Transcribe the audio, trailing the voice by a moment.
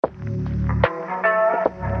What's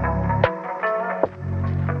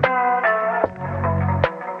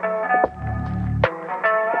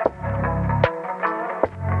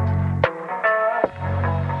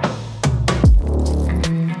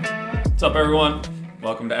up, everyone?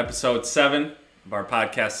 Welcome to episode 7 of our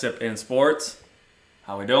podcast, Sip and Sports.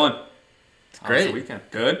 How we doing? It's great. How's the weekend?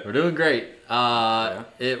 Good? We're doing great.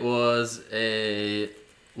 It was a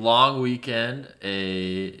long weekend.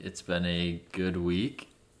 It's been a good week,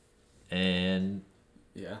 and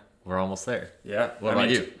Yeah. we're almost there. Yeah. What about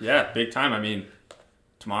you? Yeah, big time. I mean,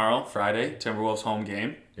 tomorrow, Friday, Timberwolves home game.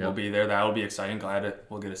 Yep. We'll be there. That'll be exciting. Glad that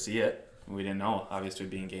we'll get to see it. We didn't know. Obviously,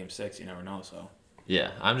 being Game 6, you never know, so...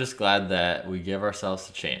 Yeah, I'm just glad that we give ourselves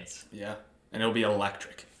a chance. Yeah, and it'll be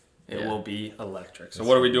electric. It Yeah. will be electric. So It's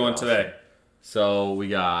what are we gonna be doing awesome. today? So we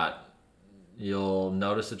got, you'll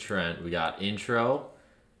notice a trend. We got intro,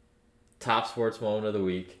 top sports moment of the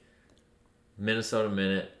week, Minnesota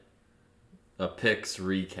Minute, a picks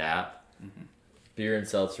recap, beer and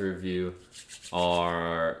seltzer review,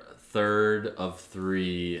 our third of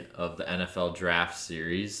 3 of the NFL draft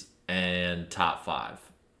series, and top 5.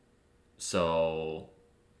 So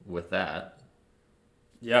with that,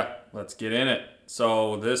 Yeah, let's get in it.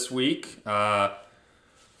 So this week, for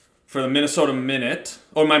the Minnesota Minute,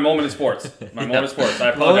 my moment of sports. My moment of sports. I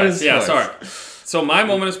apologize. Moment of Yeah, sports. sorry. So my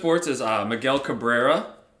moment of sports is Miguel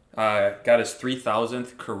Cabrera got his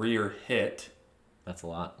 3,000th career hit. that's a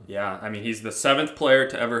lot. Yeah, I mean, he's the 7th player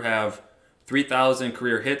to ever have 3,000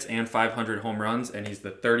 career hits and 500 home runs, and he's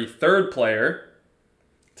the 33rd player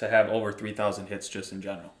to have over 3,000 hits just in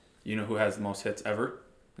general. You know who has the most hits ever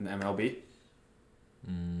in the MLB?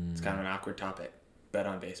 It's kind of an awkward topic. Bet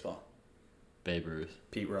on baseball. Babe Ruth.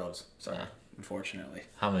 Pete Rose. Sorry, Yeah. unfortunately.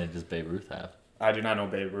 How many does Babe Ruth have? I do not know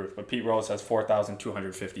Babe Ruth, but Pete Rose has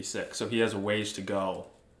 4,256. So he has a ways to go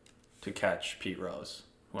to catch Pete Rose,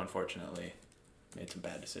 who unfortunately made some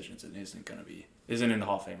bad decisions and isn't in the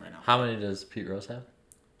Hall of Fame right now. How many does Pete Rose have?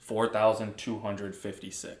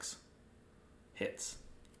 4,256 hits.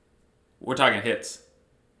 We're talking hits.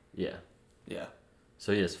 Yeah. Yeah.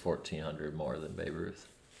 So he has 1,400 more than Babe Ruth.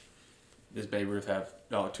 Does Babe Ruth have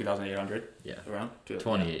 2,800? Yeah. Around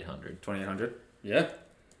 2,800. 2,800. Yeah.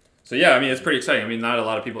 So yeah, I mean it's pretty exciting. I mean not a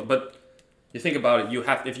lot of people, but you think about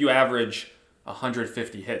it. If you average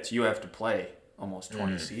 150 hits, you have to play almost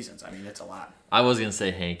 20 seasons. I mean it's a lot. I was going to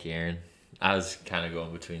say Hank Aaron. I was kind of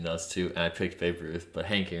going between those two, and I picked Babe Ruth, but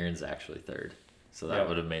Hank Aaron's actually third. So that Yep.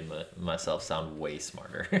 would have made myself sound way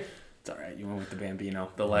smarter. It's all right. You went with the Bambino,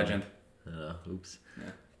 the legend. Oops.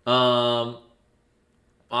 Yeah.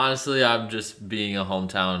 Honestly, I'm just being a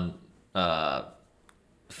hometown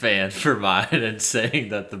fan for mine and saying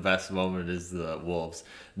that the best moment is the Wolves.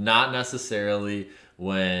 Not necessarily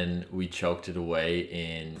when we choked it away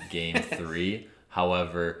in Game 3.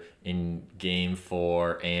 However, in Game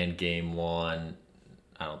 4 and Game 1,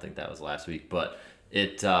 I don't think that was last week, but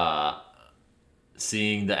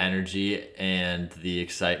seeing the energy and the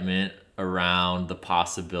excitement around the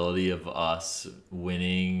possibility of us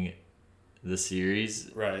winning the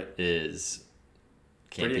series Right. can't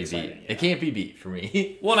Pretty be exciting, beat. yeah. It can't be beat for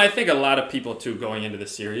me. Well, and I think a lot of people too going into the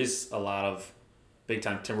series, a lot of big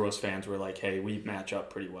time Timberwolves fans were like, "Hey, we match up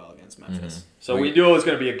pretty well against Memphis." So we knew it was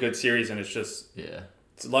going to be a good series, and it's just Yeah.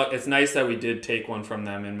 it's nice that we did take one from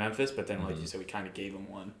them in Memphis, but then like you said, we kind of gave them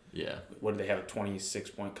one. Yeah. What did they have, a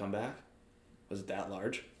 26-point comeback? Was it that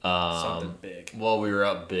large? Something big. Well, we were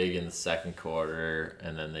up big in the second quarter,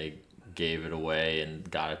 and then they gave it away and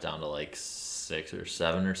got it down to like 6 or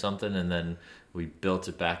 7 or something, and then we built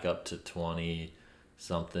it back up to 20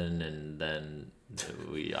 something, and then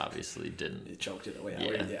we obviously didn't. It choked it away.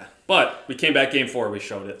 Yeah. Yeah. But we came back Game 4. We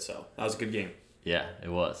showed it, so that was a good game. Yeah, it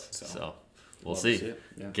was. So we'll love to see. see it.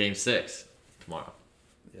 Yeah. Game 6 tomorrow.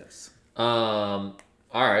 Yes. All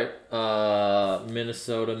right.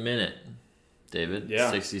 Minnesota Minute. David, Yeah.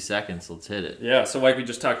 60 seconds. Let's hit it. Yeah, so like we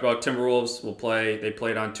just talked about, Timberwolves will play. They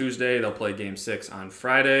played on Tuesday. They'll play Game 6 on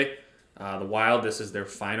Friday. The Wild, this is their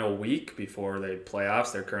final week before the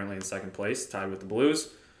playoffs. They're currently in second place, tied with the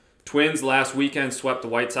Blues. Twins last weekend swept the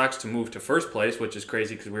White Sox to move to first place, which is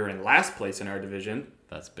crazy because we were in last place in our division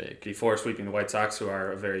That's big. before sweeping the White Sox, who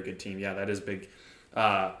are a very good team. Yeah, that is big.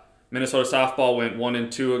 Minnesota softball went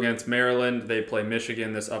 1-2 against Maryland. They play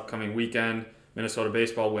Michigan this upcoming weekend. Minnesota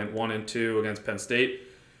baseball went 1-2 against Penn State.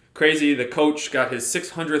 Crazy, the coach got his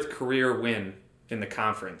 600th career win in the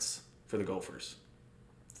conference for the Gophers.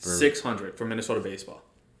 600 for Minnesota baseball.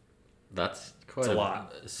 That's quite It's a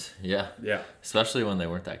lot. Yeah. Yeah. Especially when they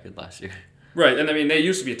weren't that good last year. Right, and I mean, they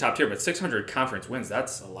used to be a top tier, but 600 conference wins,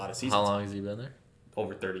 that's a lot of seasons. How long has he been there?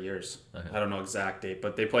 Over 30 years. Okay. I don't know exact date,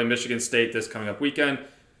 but they play Michigan State this coming up weekend.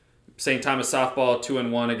 St. Thomas softball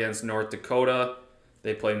 2-1 against North Dakota.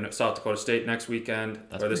 They play South Dakota State next weekend,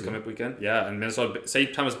 or this coming weekend. Yeah, and Minnesota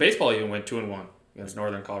St. Thomas baseball even went 2-1 against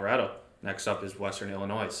Northern Colorado. Next up is Western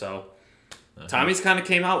Illinois. So Tommy's kind of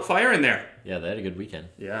came out firing there. Yeah, they had a good weekend.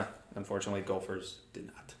 Yeah, unfortunately, Gophers did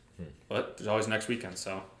not. But there's always next weekend,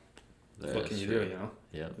 so what can you do? You know,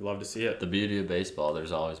 yeah, you love to see it. The beauty of baseball,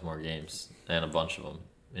 there's always more games and a bunch of them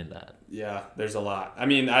in that. Yeah, there's a lot. I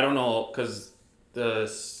mean, I don't know because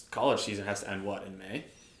the college season has to end in May,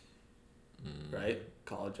 right?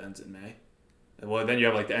 College ends in May. Well, then you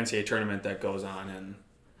have like the NCAA tournament that goes on in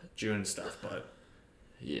June and stuff, but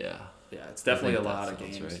yeah, it's definitely a lot of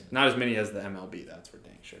games. Right. Not as many as the MLB, that's for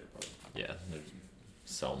dang sure. But yeah, there's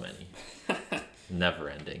so many, never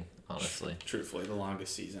ending. Honestly, truthfully, the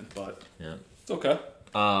longest season, but yeah, it's okay.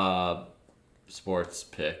 Sports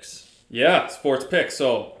picks. Yeah, sports picks.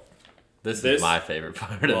 So this is my favorite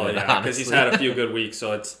part of it. Yeah, because he's had a few good weeks,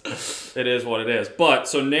 so it is what it is. But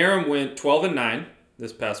so Narum went 12-9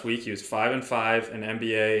 this past week. He was 5-5 in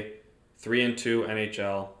NBA, 3-2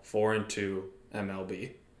 NHL, 4-2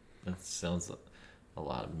 MLB. That sounds a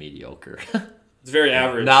lot of mediocre. It's very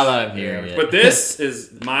average. Now that I'm hearing it, but this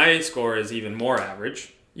is my score is even more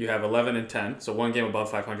average. You have 11-10, so one game above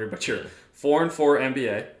 500, but you're 4-4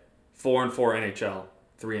 NBA, 4-4 NHL,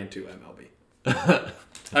 3-2 MLB.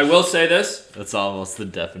 I will say this. That's almost the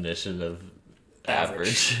definition of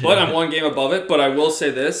average. But I'm one game above it. But I will say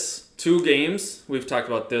this. 2 games. We've talked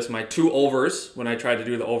about this. My 2 overs when I tried to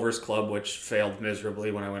do the overs club, which failed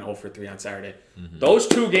miserably when I went 0-3 on Saturday. Mm-hmm. Those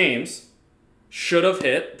 2 games should have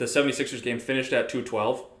hit. The 76ers game finished at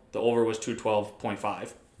 212. The over was 212.5.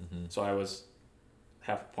 Mm-hmm. So I was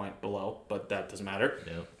half a point below, but that doesn't matter.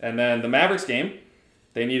 Yep. And then the Mavericks game,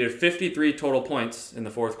 they needed 53 total points in the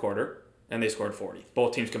fourth quarter, and they scored 40.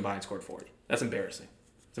 Both teams combined scored 40. That's embarrassing.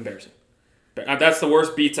 It's embarrassing. That's the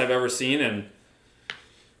worst beats I've ever seen,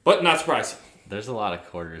 but not surprising. There's a lot of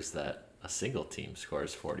quarters that a single team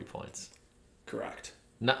scores 40 points. Correct.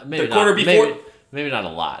 Maybe not a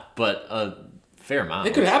lot, but a fair amount.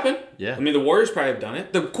 It could happen. Yeah. I mean, the Warriors probably have done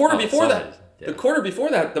it. The quarter before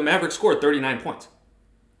that, the Mavericks scored 39 points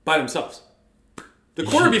by themselves. The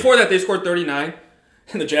quarter before that, they scored 39,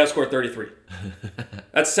 and the Jazz scored 33.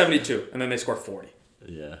 That's 72, and then they scored 40.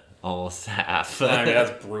 Yeah, almost half. I mean,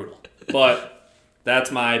 that's brutal. But that's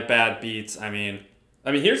my bad beats. I mean,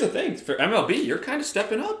 here's the thing. For MLB, you're kind of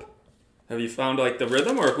stepping up. Have you found like the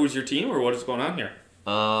rhythm, or who's your team, or what is going on here?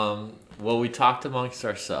 Well, we talked amongst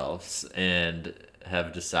ourselves and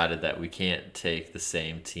have decided that we can't take the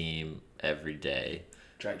same team every day.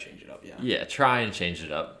 Try and change it up, yeah. Yeah, try and change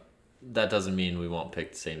it up. That doesn't mean we won't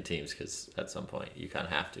pick the same teams because at some point you kind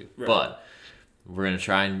of have to. Right. But we're going to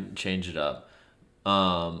try and change it up.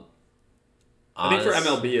 I think for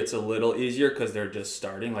MLB it's a little easier because they're just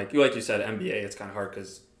starting. Like you said, NBA it's kind of hard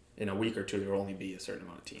because in a week or two there will only be a certain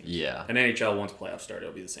amount of teams. Yeah. And NHL, once playoffs start,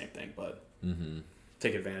 it'll be the same thing. But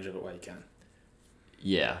take advantage of it while you can.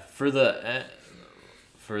 Yeah. For the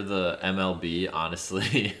MLB,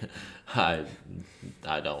 honestly, I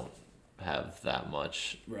don't have that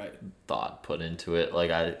much thought put into it.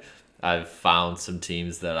 Like I've found some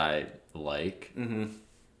teams that I like, and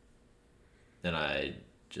I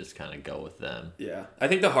just kind of go with them. Yeah, I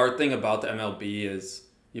think the hard thing about the MLB is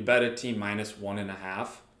you bet a team minus 1.5,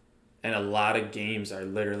 and a lot of games are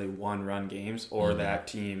literally 1-run games, or that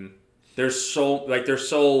team they're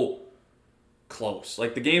so close.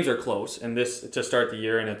 Like the games are close, and this to start the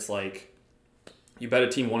year, and it's like you bet a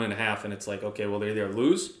team 1.5, and it's like okay, well they either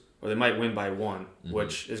lose or they might win by 1,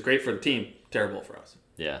 which is great for the team, terrible for us.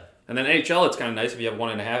 Yeah. And then NHL, it's kind of nice if you have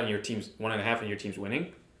 1.5 and your team's 1.5 and your team's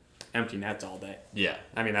winning. Empty nets all day. Yeah.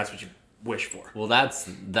 I mean, that's what you wish for. Well, that's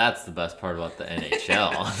the best part about the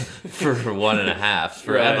NHL for 1.5.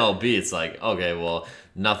 For MLB, it's like, okay, well,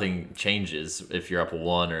 nothing changes if you're up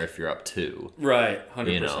 1 or if you're up 2. Right,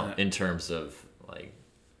 100%. You know, in terms of like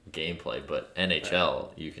gameplay, but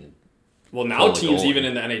NHL, you can. Well, now teams even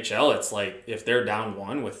in the NHL, it's like if they're down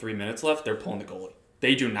 1 with 3 minutes left, they're pulling the goalie.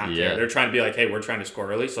 They do not care. They're trying to be like, hey, we're trying to score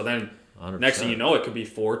early. So then 100%. Next thing you know, it could be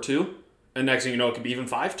 4-2. And next thing you know, it could be even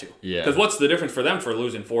 5-2. Yeah. Because what's the difference for them for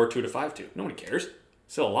losing 4-2 to 5-2? Nobody cares.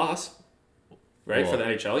 Still a loss. Right? For the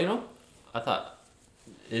NHL, you know? I thought,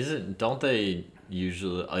 don't they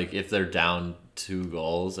usually, like, if they're down 2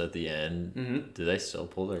 goals at the end, do they still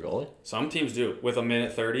pull their goalie? Some teams do. With a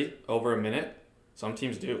minute 30, over a minute, some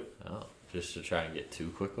teams do. Oh, just to try and get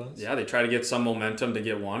 2 quick ones? Yeah, they try to get some momentum to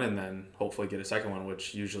get 1 and then hopefully get a second one,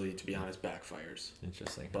 which usually, to be honest, backfires.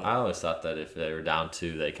 Interesting. But I always thought that if they were down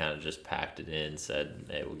 2, they kind of just packed it in, said,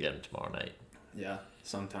 hey, we'll get them tomorrow night. Yeah,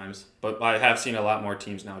 sometimes. But I have seen a lot more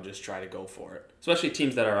teams now just try to go for it. Especially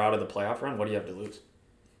teams that are out of the playoff run. What do you have to lose?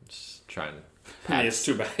 Just try and I mean, it's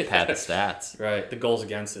too bad. pad the stats. Right. The goals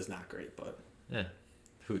against is not great, but... Yeah.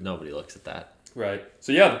 Nobody looks at that. Right.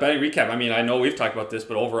 So, yeah, the betting recap. I mean, I know we've talked about this,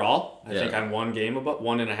 but overall, I think I'm one game, about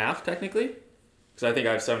 1.5 technically. Because I think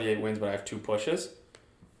I have 78 wins, but I have 2 pushes.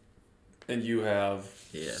 And you have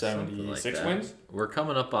 76 wins? We're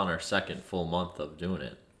coming up on our second full month of doing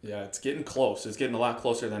it. Yeah, it's getting close. It's getting a lot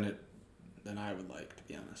closer than I would like, to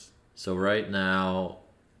be honest. So right now,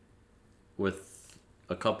 with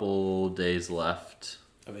a couple days left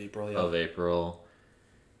of April,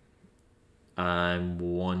 I'm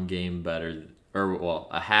 1 game better,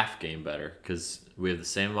 a half game better, because we have the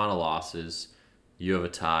same amount of losses. You have a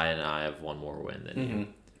tie, and I have 1 more win than you.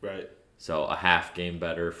 Right. So a half game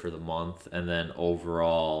better for the month, and then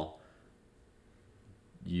overall,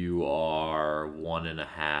 you are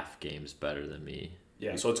 1.5 games better than me.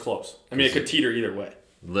 Yeah, so it's close. I mean, it could teeter either way.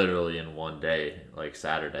 Literally in one day, like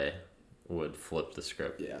Saturday, would flip the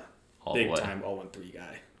script. Yeah. All Big the way. time 0-3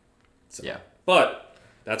 guy. So. Yeah. But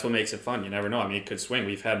that's what makes it fun. You never know. I mean, it could swing.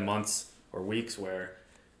 We've had months or weeks where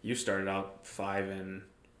you started out 5 and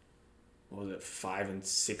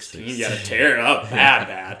 16. You had to tear it up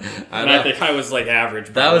bad. And I think I was like average.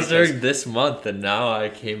 That was during this month, and now I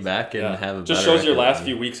came back and have a just better shows your record last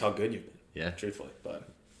few weeks how good you've been. Yeah. Truthfully. But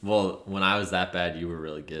well, when I was that bad, you were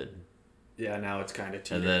really good. Yeah, now it's kind of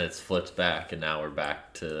and then it's flipped back, and now we're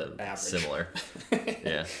back to average. Similar.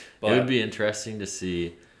 Yeah. But it would be interesting to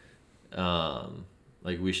see,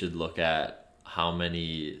 we should look at how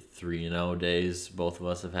many 3-0 days both of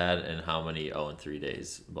us have had and how many 0-3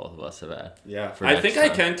 days both of us have had. Yeah. I think I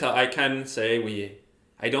can say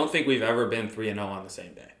I don't think we've ever been 3-0 on the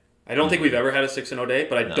same day. I don't think we've ever had a 6-0 day,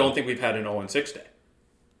 but I don't think we've had an 0-6 day.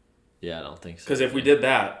 Yeah, I don't think so. Because if we did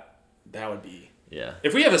that would be... Yeah.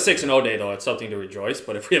 If we have a 6-0 day, though, it's something to rejoice.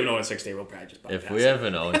 But if we have an 0-6 day, we'll probably just bypass it. If we have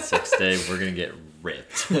an 0-6 day, we're going to get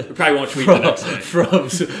ripped. We probably won't tweet the next day. From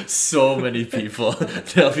so many people.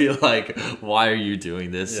 They'll be like, why are you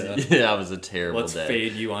doing this? Yeah, that was a terrible day. Let's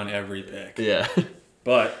fade you on every pick. Yeah.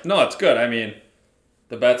 But, no, it's good. I mean,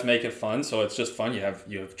 the bets make it fun, so it's just fun. You have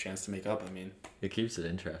a chance to make up. I mean, it keeps it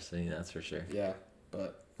interesting, that's for sure. Yeah.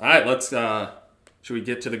 But, all right, let's... should we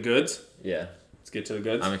get to the goods? Yeah. Let's get to the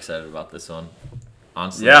goods. I'm excited about this one.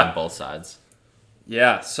 Honestly, on both sides.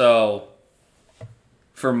 Yeah, so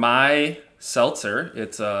for my seltzer,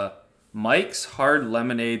 it's a Mike's Hard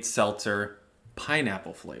Lemonade Seltzer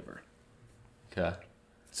pineapple flavor. Okay.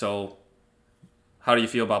 So, how do you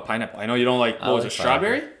feel about pineapple? I know you don't like, what was it,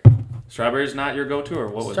 strawberry? Strawberry's not your go-to, or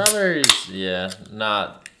what was it? Strawberries, yeah,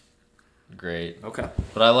 not great. Okay.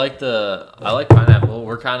 But I like pineapple.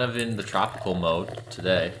 We're kind of in the tropical mode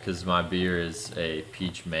today because my beer is a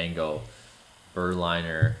peach mango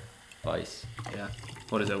Berliner Weisse. Yeah.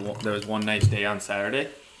 What is it? There was one nice day on Saturday.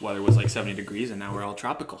 Weather was like 70 degrees, and now we're all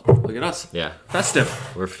tropical. Look at us. Yeah. Festive.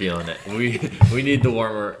 We're feeling it. We need the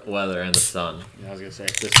warmer weather and the sun. Yeah, I was going to say,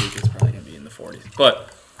 this week it's probably going to be in the 40s. But,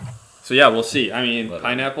 so yeah, we'll see. I mean,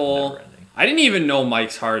 pineapple. I didn't even know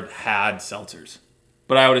Mike's Hard had seltzers.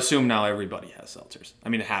 But I would assume now everybody has seltzers. I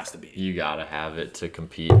mean, it has to be. You got to have it to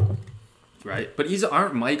compete. Right. But these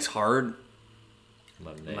aren't Mike's Hard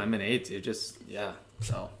lemonades. It just, yeah.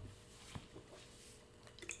 So.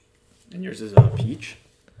 And yours is a peach?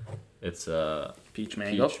 It's a peach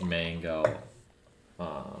mango.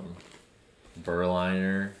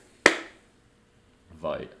 Berliner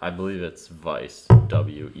Weisse. I believe it's Weisse.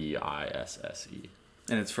 Weisse.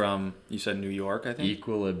 And it's from, you said New York, I think?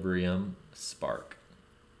 Equilibrium SPARC.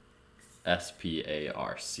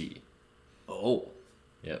 SPARC. Oh.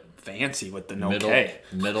 Yep. Fancy with the no K.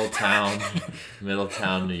 Middletown,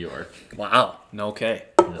 New York. Wow. No K.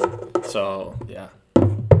 Yep. So, yeah.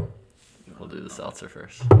 We'll do the seltzer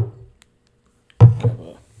first.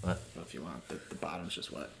 Well, what? If you want, the bottom's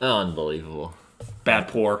just wet. Unbelievable. Bad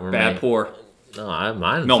pour. Pour. No,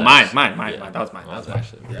 mine. No, mine. That was mine. That was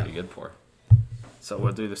actually a pretty good pour. So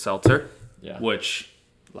we'll do the seltzer. Yeah. Which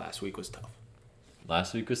last week was tough.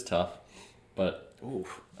 But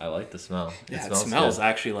oof. I like the smell. It smells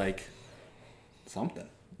actually like something.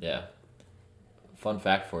 Yeah. Fun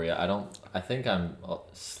fact for you, I think I'm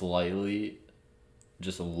slightly,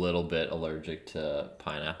 just a little bit allergic to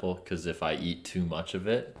pineapple because if I eat too much of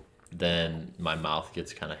it, then my mouth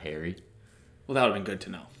gets kind of hairy. Well, that would have been good to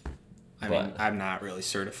know. I mean, I'm not really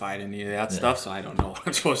certified in any of that stuff, so I don't know what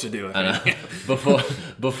I'm supposed to do with it.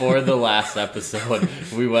 Before the last episode,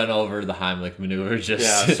 we went over the Heimlich maneuver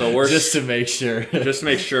just to make sure. Just to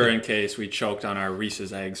make sure in case we choked on our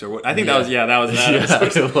Reese's eggs or what. I think that was that. Yeah,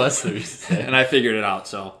 it was the Reese's eggs. And I figured it out,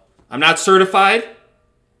 so I'm not certified,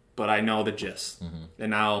 but I know the gist. Mm-hmm. And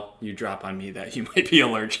now you drop on me that you might be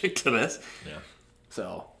allergic to this. Yeah.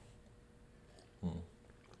 So,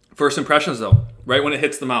 first impressions though, right when it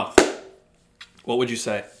hits the mouth, what would you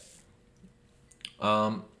say?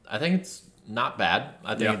 I think it's not bad.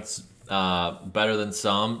 I think it's better than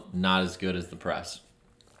some, not as good as the press.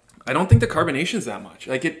 I don't think the carbonation's that much.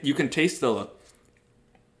 Like you can taste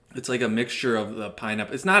it's like a mixture of the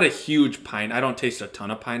pineapple. It's not a huge I don't taste a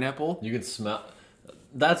ton of pineapple. You can smell.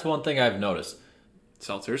 That's one thing I've noticed.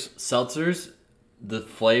 Seltzers, the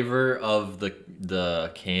flavor of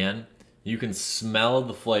the can, you can smell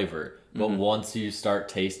the flavor, but once you start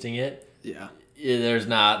tasting it, there's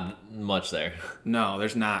not much there. No,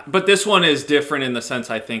 there's not. But this one is different in the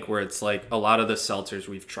sense, I think, where it's like a lot of the seltzers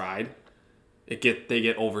we've tried, they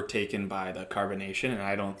get overtaken by the carbonation, and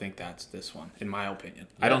I don't think that's this one, in my opinion.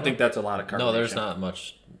 Yeah, I don't think that's a lot of carbonation. No, there's not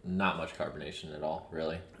much carbonation at all,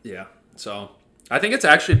 really. Yeah. So I think it's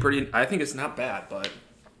actually I think it's not bad, but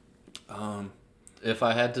if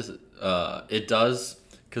I had to, it does,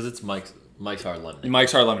 because it's Mike's Hard Lemonade.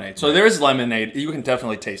 Mike's Hard Lemonade. So there is lemonade. You can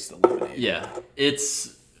definitely taste the lemonade. Yeah. It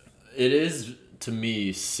is, to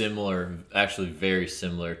me, similar, actually very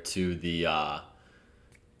similar to the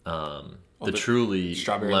truly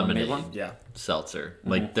strawberry lemonade one? Yeah. Seltzer.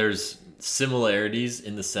 Like, there's similarities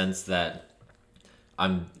in the sense that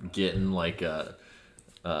I'm getting like a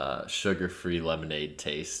sugar-free lemonade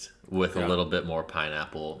taste with a little bit more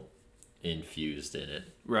pineapple infused in it.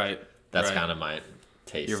 Right. That's kind of my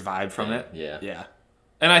taste. Your vibe from it? Yeah. Yeah.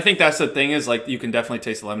 And I think that's the thing is, like, you can definitely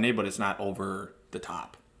taste the lemonade, but it's not over the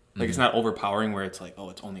top. Like, it's not overpowering where it's like, oh,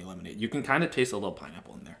 it's only lemonade. You can kind of taste a little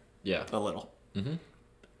pineapple in there. Yeah. A little. Mm-hmm.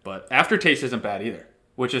 But aftertaste isn't bad either,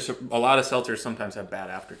 which is a lot of seltzers sometimes have bad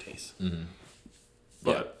aftertaste. Mm-hmm.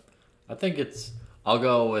 But I think I'll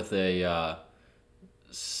go with a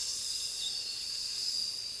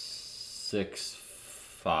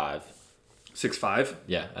 6.5. 6.5?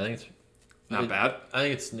 Yeah, I think it's not bad. I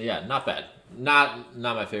think it's not bad. Not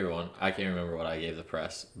my favorite one. I can't remember what I gave the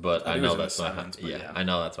press, but I know that's I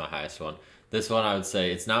know that's my highest one. This one I would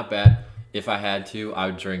say it's not bad. If I had to, I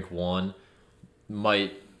would drink one.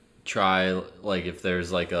 Might try, like, if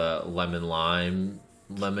there's like a lemon lime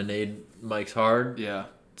lemonade Mike's Hard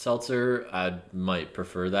seltzer, I might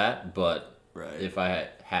prefer that, but if I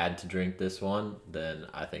had to drink this one, then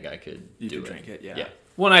I think I could drink it. Yeah.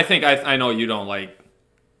 Well, I think I know you don't like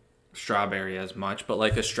strawberry as much, but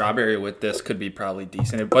like a strawberry with this could be probably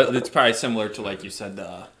decent. But it's probably similar to, like you said,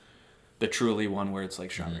 the Truly one where it's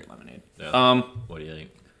like strawberry lemonade. Yeah. What do you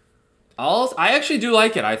think? I actually do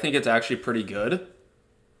like it. I think it's actually pretty good.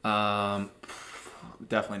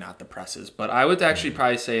 Definitely not the presses, but I would actually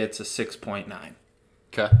probably say it's a 6.9.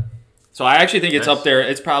 Okay. So I actually think it's up there.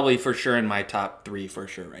 It's probably for sure in my top 3 for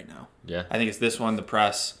sure right now. Yeah. I think it's this one, the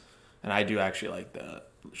press, and I do actually like the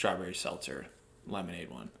strawberry seltzer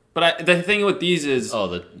lemonade one. But the thing with these is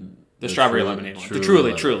the strawberry lemonade one. The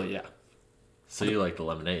Truly, yeah. So you like the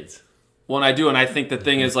lemonades? Well, I do, and I think the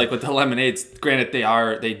thing is, like, with the lemonades, granted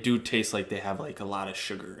they do taste like they have like a lot of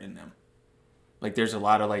sugar in them. Like, there's a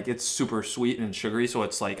lot of, like, it's super sweet and sugary, so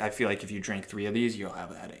it's like, I feel like if you drink 3 of these, you'll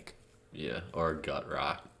have a headache. Yeah, or gut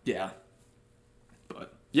rot. Yeah.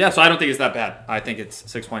 But, yeah, so I don't think it's that bad. I think it's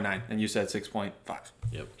 6.9, and you said 6.5.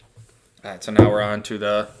 Yep. All right, so now we're on to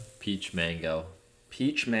the Peach Mango.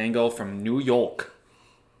 Peach Mango from New York.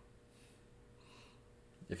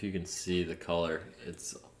 If you can see the color,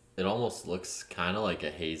 it almost looks kind of like a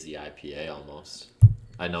hazy IPA almost.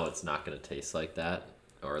 I know it's not going to taste like that,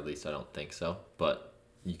 or at least I don't think so, but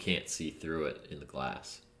you can't see through it in the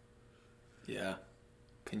glass. Yeah.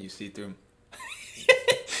 Can you see through?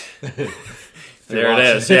 There it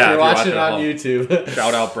is. Yeah, if you're watching it on YouTube.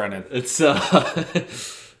 Shout out Brennan. It's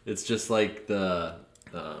it's just like the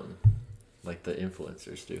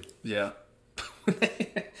influencers do. Yeah.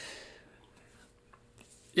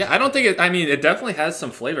 Yeah, I don't think it definitely has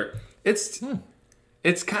some flavor. It's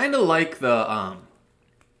kind of like the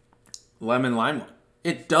lemon lime one.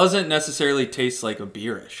 It doesn't necessarily taste like a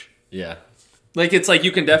beerish. Yeah. Like, it's like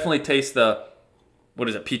you can definitely taste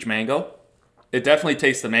peach mango? It definitely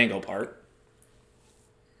tastes the mango part.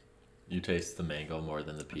 You taste the mango more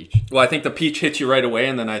than the peach? Well, I think the peach hits you right away,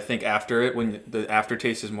 and then I think after it, when the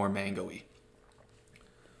aftertaste is more mango-y.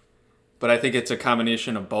 But I think it's a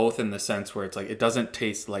combination of both in the sense where it's like, it doesn't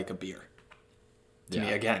taste like a beer. To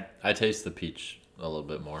me, again. I taste the peach a little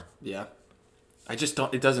bit more. Yeah.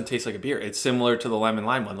 It doesn't taste like a beer. It's similar to the lemon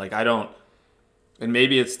lime one. Like, and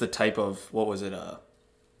maybe it's the type of, what was it?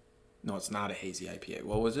 No, it's not a hazy IPA.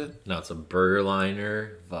 What was it? No, it's a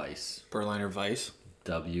Berliner Weisse. Berliner Weisse.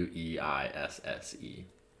 Weisse.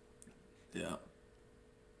 Yeah.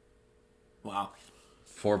 Wow.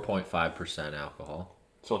 4.5% alcohol.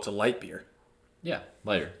 So it's a light beer. Yeah,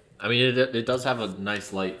 lighter. I mean, it does have a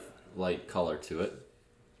nice light color to it.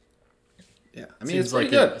 Yeah, I mean, it's pretty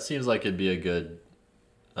good. It seems like it'd be a good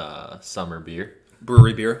summer beer.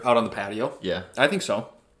 Brewery beer out on the patio. Yeah. I think so.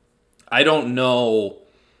 I don't know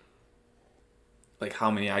like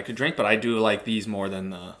how many I could drink, but I do like these more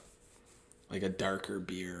than like a darker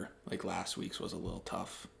beer. Like last week's was a little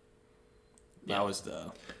tough. Yeah. That was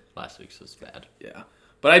the... Last week's was bad. Yeah.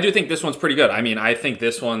 But I do think this one's pretty good. I mean, I think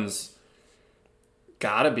this one's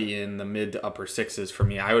got to be in the mid to upper sixes for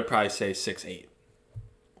me. I would probably say 6.8.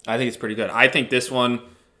 I think it's pretty good. I think this one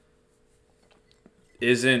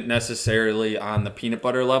isn't necessarily on the peanut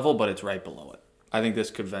butter level, but it's right below it. I think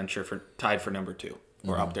this could venture tied for number 2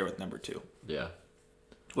 or up there with number 2. Yeah.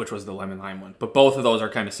 Which was the lemon lime one. But both of those are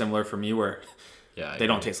kind of similar for me where they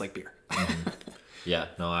don't taste like beer. Yeah,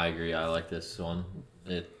 no, I agree. I like this one.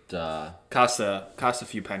 It costs a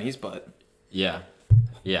few pennies, but yeah.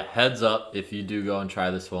 Heads up, if you do go and try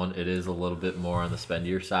this one, it is a little bit more on the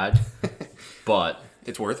spendier side, but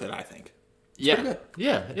it's worth it, I think. Pretty good.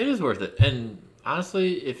 Yeah, it is worth it. And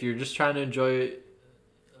honestly, if you're just trying to enjoy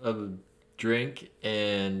a drink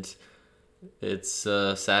and it's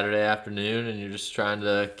a Saturday afternoon and you're just trying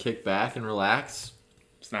to kick back and relax,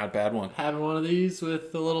 it's not a bad one. Having one of these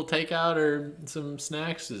with a little takeout or some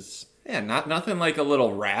snacks is... Yeah, nothing like a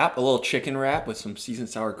little chicken wrap with some seasoned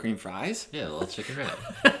sour cream fries. Yeah, a little chicken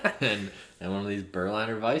wrap. and one of these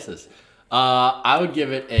Berliner Weisses. I would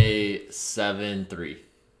give it a 7.3.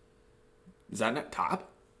 Is that not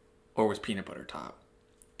top? Or was peanut butter top?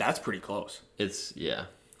 That's pretty close. Yeah.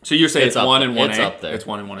 So you're saying it's 1 and 1A? It's up there. It's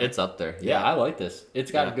 1 and 1A. It's up there. Yeah, I like this.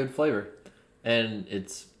 It's got a good flavor. And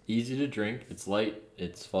it's easy to drink. It's light.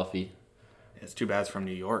 It's fluffy. It's too bad it's from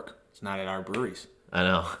New York. It's not at our breweries. I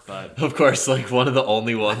know. But of course, like one of the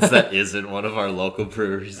only ones that isn't one of our local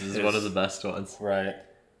breweries is one of the best ones. Right.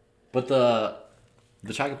 But the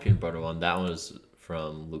chocolate peanut butter one, that one was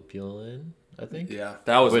from Lupulin, I think. Yeah,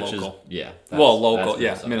 that was local. Local.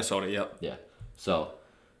 That's Minnesota. Yep. Yeah. So.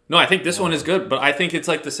 No, I think this one is good, but I think it's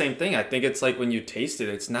like the same thing. I think it's like when you taste it,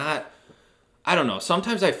 it's not. I don't know.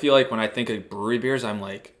 Sometimes I feel like when I think of brewery beers, I'm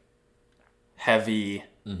like heavy.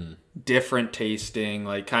 Mm-hmm. Different tasting,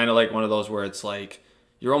 like kind of like one of those where it's like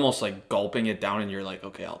you're almost like gulping it down and you're like,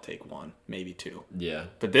 okay, I'll take 1, maybe 2. Yeah.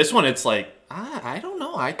 But this one, it's like, I don't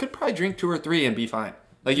know. I could probably drink 2 or 3 and be fine.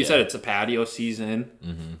 Like you said, it's a patio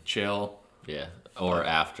season, chill. Yeah. Or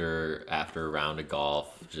after a round of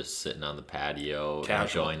golf, just sitting on the patio,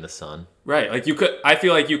 enjoying the sun. Right. Like I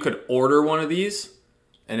feel like you could order one of these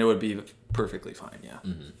and it would be perfectly fine. Yeah.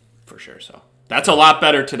 Mm-hmm. For sure. So. That's a lot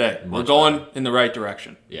better today. We're going in the right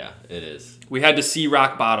direction. Yeah, it is. We had to see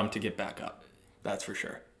rock bottom to get back up. That's for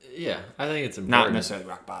sure. Yeah, I think it's important. Not necessarily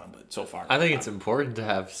rock bottom, but so far. I think it's important to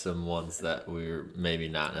have some ones that we're maybe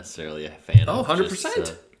not necessarily a fan of. 100%. Just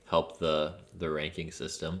to help the ranking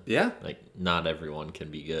system. Yeah. Like, not everyone can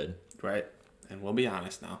be good. Right. And we'll be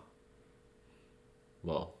honest now.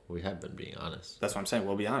 Well, we have been being honest. That's what I'm saying.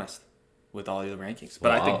 We'll be honest with all the rankings.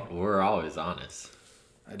 But I think we're always honest.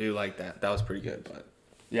 I do like that. That was pretty good, but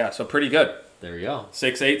yeah, so pretty good. There you go.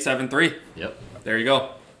 6.8, 7.3. Yep. There you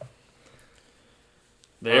go.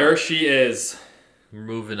 There she is.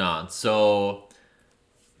 Moving on. So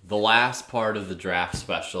the last part of the draft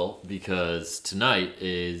special, because tonight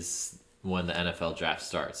is when the NFL draft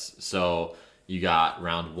starts. So you got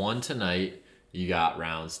round 1 tonight. You got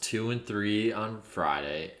rounds 2 and 3 on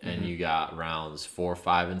Friday, and you got rounds 4,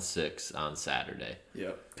 5, and 6 on Saturday.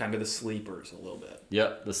 Yep. Kind of the sleepers a little bit.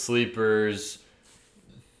 Yep. The sleepers,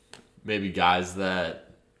 maybe guys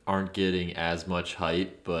that aren't getting as much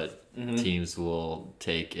hype, but teams will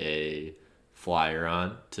take a flyer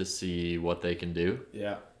on to see what they can do.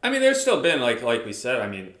 Yeah. I mean, there's still been, like we said, I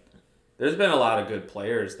mean, there's been a lot of good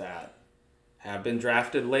players that have been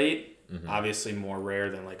drafted late. Obviously more rare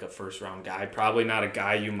than like a first round guy. Probably not a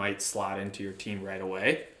guy you might slot into your team right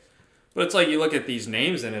away. But it's like you look at these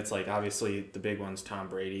names and it's like obviously the big one's Tom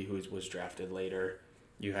Brady, who was drafted later.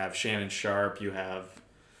 You have Shannon Sharp. You have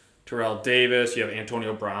Terrell Davis. You have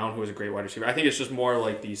Antonio Brown, who was a great wide receiver. I think it's just more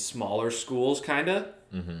like these smaller schools kind of.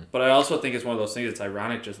 But I also think it's one of those things that's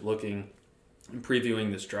ironic just looking and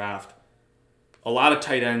previewing this draft. A lot of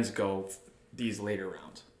tight ends go these later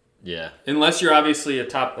rounds. Yeah. Unless you're obviously a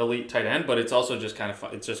top elite tight end, but it's also just kind of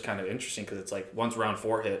fun. It's just kind of interesting because it's like once round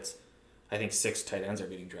 4 hits, I think 6 tight ends are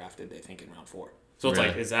getting drafted. They think in round 4. So it's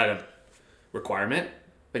like, is that a requirement?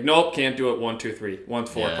 Like, nope, can't do it 1, 2, 3.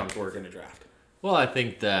 Once 4 comes, we're going to draft. Well, I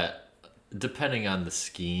think that depending on the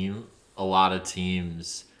scheme, a lot of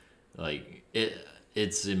teams like it.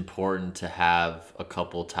 it's important to have a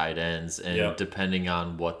couple tight ends, and depending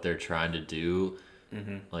on what they're trying to do,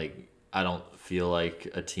 like I don't feel like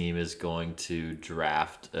a team is going to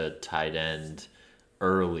draft a tight end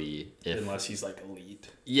early unless he's like elite.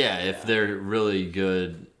 Yeah, if they're really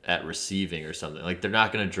good at receiving or something. Like they're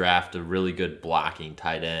not going to draft a really good blocking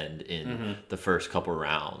tight end in the first couple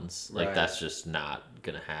rounds. Like that's just not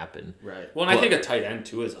going to happen. Right. Well, and I think a tight end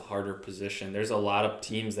too is a harder position. There's a lot of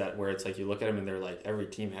teams where it's like you look at them and they're like every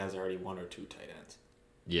team has already one or two tight ends.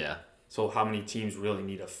 Yeah. So how many teams really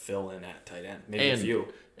need a fill in at tight end? Maybe a few.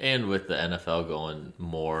 And with the NFL going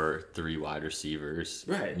more 3 wide receivers,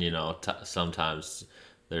 right? You know, sometimes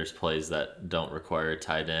there's plays that don't require a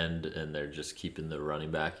tight end, and they're just keeping the running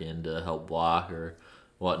back in to help block or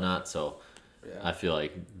whatnot. So I feel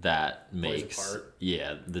like that makes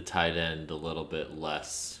the tight end a little bit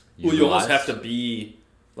less utilized. Well, you almost have to be,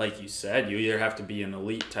 like you said, you either have to be an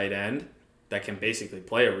elite tight end that can basically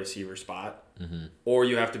play a receiver spot, or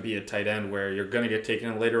you have to be a tight end where you're going to get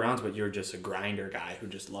taken in later rounds, but you're just a grinder guy who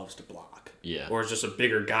just loves to block. Yeah. Or it's just a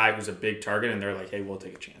bigger guy who's a big target, and they're like, hey, we'll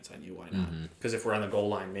take a chance on you. Why not? Because if we're on the goal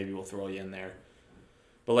line, maybe we'll throw you in there.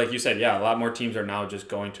 But like you said, a lot more teams are now just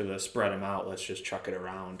going to the spread them out. Let's just chuck it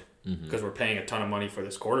around. Because we're paying a ton of money for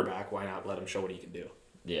this quarterback. Why not let him show what he can do?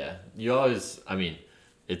 Yeah. You always, I mean,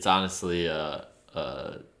 it's honestly a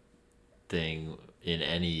thing in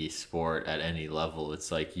any sport at any level.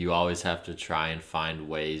 It's like you always have to try and find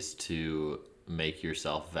ways to make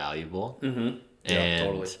yourself valuable. And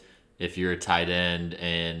totally. If you're a tight end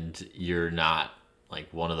and you're not like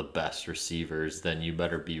one of the best receivers, then you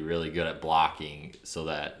better be really good at blocking so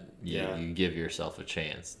that you give yourself a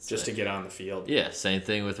chance. Just to get on the field. Yeah, same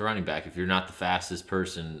thing with running back. If you're not the fastest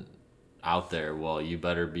person out there, well, you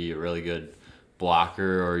better be a really good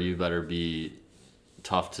blocker, or you better be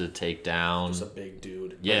tough to take down. Just a big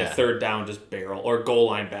dude. Yeah. Like a third down, just barrel. Or goal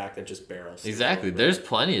line back that just barrels. Exactly. There's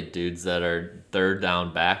plenty of dudes that are third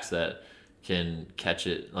down backs that can catch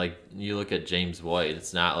it. Like, you look at James White.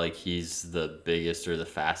 It's not like he's the biggest or the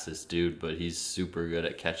fastest dude, but he's super good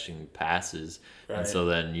at catching passes. Right. And so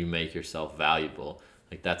then you make yourself valuable.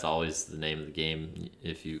 Like, that's always the name of the game,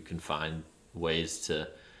 if you can find ways to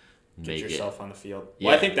get yourself on the field. Yeah.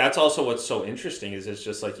 Well, I think that's also what's so interesting is it's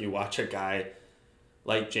just like you watch a guy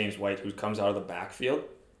like James White who comes out of the backfield,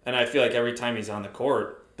 and I feel like every time he's on the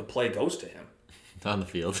court, the play goes to him. On the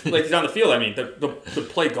field. Like he's on the field, I mean, the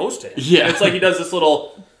play goes to him. Yeah. And it's like he does this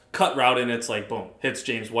little cut route, and it's like, boom, hits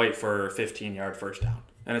James White for a 15-yard first down.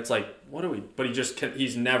 And it's like, what are we... But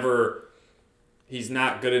he's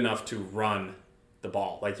not good enough to run the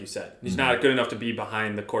ball, like you said. He's not good enough to be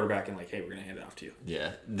behind the quarterback and like, hey, we're going to hand it off to you.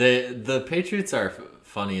 Yeah. The Patriots are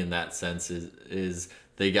funny in that sense is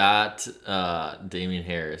they got Damian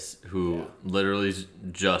Harris, who literally is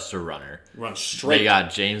just a runner. Run straight. They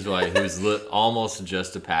got James White, who's almost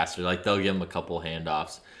just a passer. Like, they'll give him a couple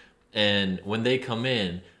handoffs. And when they come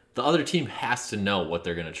in, the other team has to know what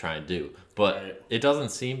they're going to try and do. But it doesn't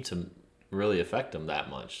seem to really affect them that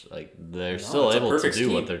much. Like, they're still able to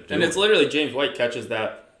do what they're doing. And it's literally James White catches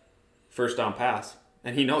that first down pass,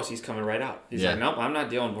 and he knows he's coming right out. He's like, nope, I'm not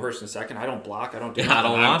dealing first and second. I don't block. I don't do anything. I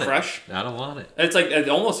don't want I'm fresh. I don't want it. And it's like, it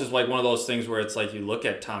almost is like one of those things where it's like you look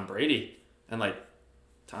at Tom Brady, and like,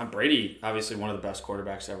 Tom Brady, obviously one of the best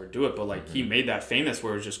quarterbacks to ever do it, but like he made that famous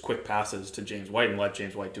where it was just quick passes to James White and let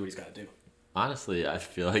James White do what he's got to do. Honestly, I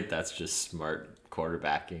feel like that's just smart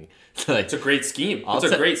quarterbacking. Like, it's a great scheme. It's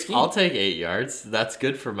a great scheme. I'll take 8 yards. That's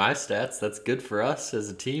good for my stats. That's good for us as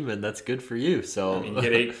a team, and that's good for you. So, I mean,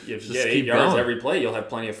 if you get 8 yards every play, you'll have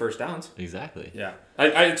plenty of first downs. Exactly. Yeah.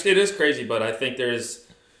 It is crazy, but I think there's,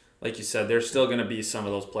 like you said, there's still going to be some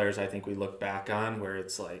of those players I think we look back on where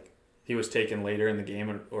it's like he was taken later in the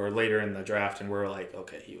game or later in the draft, and we're like,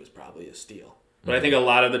 okay, he was probably a steal. But I think a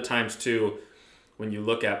lot of the times, too, when you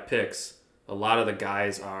look at picks, a lot of the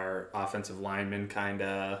guys are offensive linemen, kind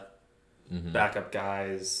of backup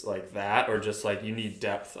guys like that, or just like you need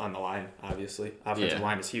depth on the line, obviously. Offensive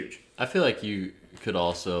line is huge. I feel like you could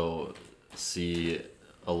also see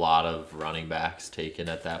a lot of running backs taken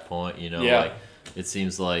at that point. You know, like it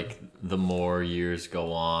seems like the more years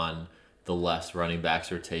go on, the less running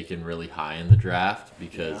backs are taken really high in the draft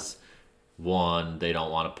because, one, they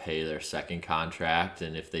don't want to pay their second contract,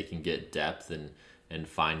 and if they can get depth and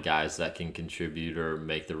find guys that can contribute or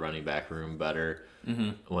make the running back room better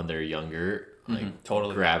when they're younger. Like,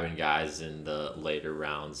 totally grabbing guys in the later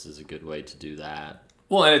rounds is a good way to do that.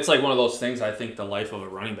 Well, and it's like one of those things, I think the life of a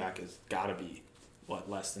running back has got to be,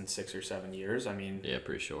 less than 6 or 7 years? I mean... Yeah,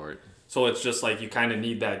 pretty short. So it's just like you kind of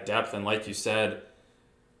need that depth, and like you said,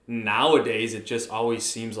 nowadays it just always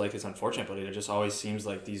seems like, it's unfortunate, but it just always seems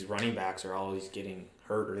like these running backs are always getting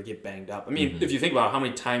hurt or they get banged up. I mean, if you think about it, how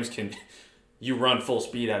many times can you run full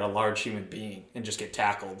speed at a large human being and just get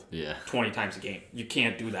tackled 20 times a game? You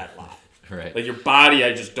can't do that a lot. Right. Like your body,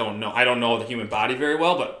 I just don't know. I don't know the human body very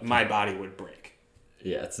well, but my body would break.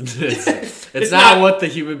 Yeah, it's not what the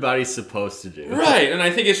human body's supposed to do. Right, and I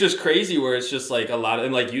think it's just crazy where it's just like a lot of,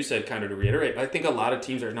 and like you said, kind of to reiterate, I think a lot of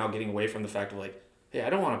teams are now getting away from the fact of like, hey, I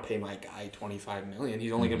don't want to pay my guy $25 million.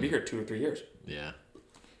 He's only going to be here 2 or 3 years. Yeah.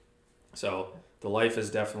 So the life is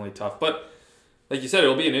definitely tough. But like you said,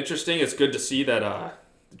 it'll be an interesting. It's good to see that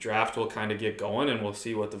the draft will kind of get going, and we'll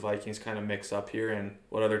see what the Vikings kind of mix up here and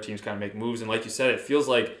what other teams kind of make moves. And like you said, it feels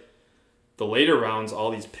like the later rounds, all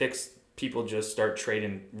these picks, people just start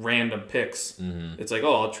trading random picks. It's like,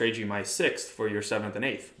 oh, I'll trade you my 6th for your 7th and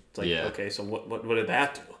 8th. It's like, okay, so what did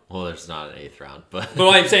that do? Well, there's not an 8th round, but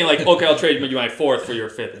I'm saying like, okay, I'll trade you my 4th for your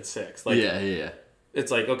 5th and 6th. Like, yeah.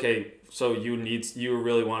 It's like, okay, so you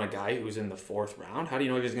really want a guy who's in the 4th round? How do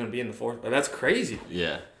you know if he's going to be in the 4th? That's crazy.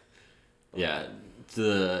 Yeah.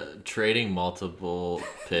 The trading multiple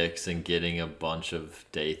picks and getting a bunch of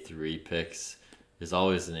day 3 picks is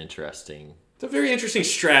always an interesting. It's a very interesting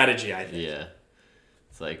strategy, I think. Yeah.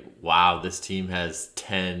 It's like, wow, this team has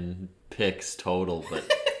 10 picks total, but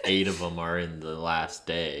 8 of them are in the last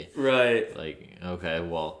day. Right. Like, okay,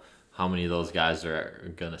 well, how many of those guys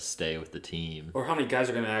are going to stay with the team? Or how many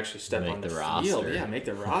guys are going to actually step on the field? roster. Yeah, make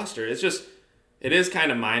the roster. It is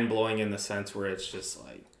kind of mind-blowing in the sense where it's just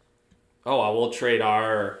like, oh, I will trade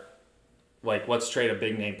let's trade a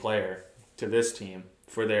big-name player to this team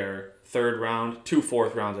for their 3rd round, 2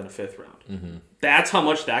 4th rounds, and a 5th round. That's how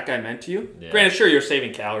much that guy meant to you. Yeah. Granted, sure, you're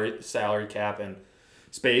saving salary cap and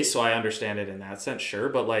space, so I understand it in that sense, sure.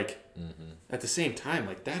 But like at the same time,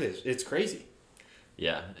 like it's crazy.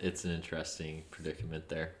 Yeah, it's an interesting predicament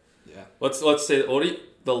there. Yeah. Let's say, Odie,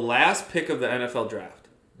 the last pick of the NFL draft.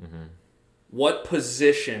 What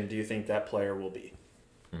position do you think that player will be?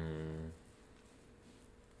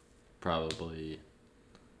 Probably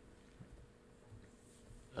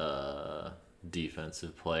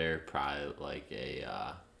defensive player, probably like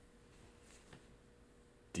a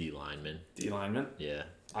D lineman. D lineman? Yeah.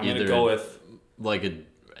 I'm going to go with like a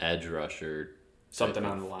edge rusher. Something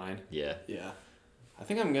on the line. Yeah. Yeah. I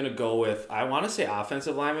think I'm going to go with, I want to say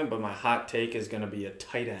offensive lineman, but my hot take is going to be a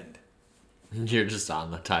tight end. You're just on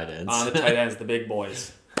the tight ends. On the tight ends, the big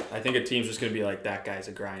boys. I think a team's just going to be like, that guy's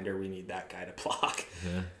a grinder. We need that guy to block.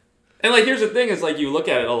 Yeah. And like, here's the thing is like, you look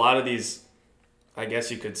at it, a lot of these, I guess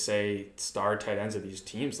you could say, star tight ends of these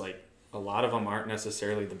teams, like a lot of them aren't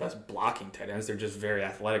necessarily the best blocking tight ends. They're just very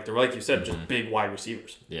athletic. They're, like you said, just big wide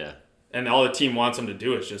receivers. Yeah. And all the team wants them to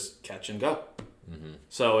do is just catch and go.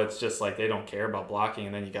 So it's just like they don't care about blocking.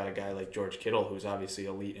 And then you got a guy like George Kittle, who's obviously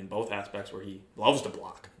elite in both aspects where he loves to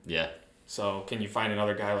block. Yeah. So can you find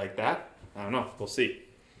another guy like that? I don't know. We'll see.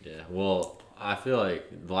 Yeah. Well, I feel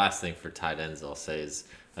like the last thing for tight ends I'll say is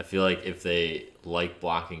I feel like if they like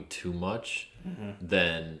blocking too much,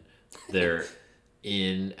 then they're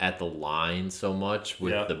in at the line so much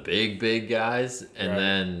with the big guys, and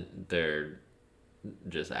then they're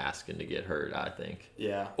just asking to get hurt, I think.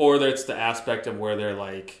 Yeah. Or it's the aspect of where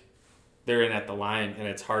they're in at the line and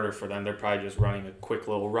it's harder for them. They're probably just running a quick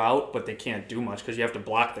little route, but they can't do much because you have to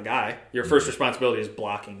block the guy. Your first responsibility is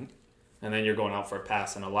blocking, and then you're going out for a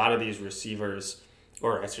pass. And a lot of these receivers,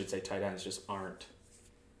 or I should say tight ends, just aren't.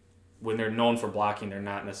 When they're known for blocking, they're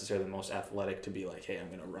not necessarily the most athletic to be like, hey, I'm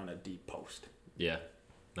going to run a deep post. Yeah.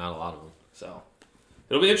 Not a lot of them. So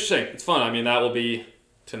it'll be interesting. It's fun. I mean, that will be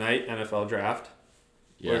tonight, NFL draft.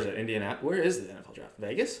 Yeah. Where is it? Indianapolis? Where is the NFL draft?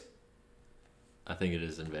 Vegas? I think it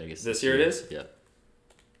is in Vegas. This year it is? Yeah.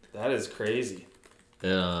 That is crazy.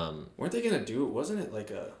 Weren't they going to do, wasn't it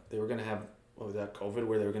like they were going to have, what was that, COVID,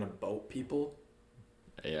 where they were going to boat people?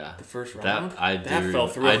 Yeah. The first round? That fell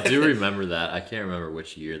through. I do remember that. I can't remember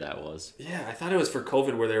which year that was. Yeah, I thought it was for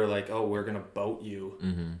COVID where they were like, oh, we're going to boat you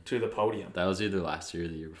to the podium. That was either last year or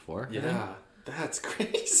the year before. Yeah, that's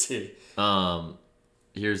crazy.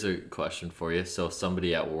 Here's a question for you. So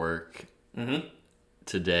somebody at work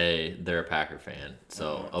today, they're a Packer fan,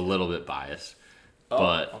 so a little bit biased.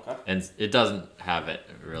 And it doesn't have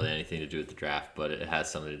really anything to do with the draft, but it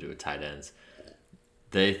has something to do with tight ends.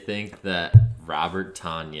 They think that Robert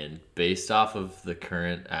Tonyan, based off of the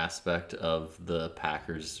current aspect of the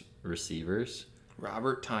Packers receivers.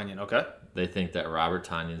 Robert Tonyan, okay. They think that Robert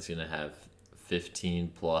Tonyan's going to have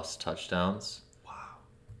 15-plus touchdowns. Wow.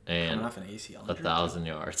 And off an ACL 1,000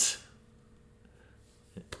 yards.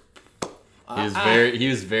 He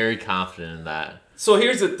was very confident in that. So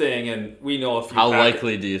here's the thing, and we know a few. How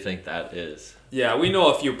likely do you think that is? Yeah, we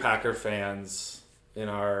know a few Packer fans in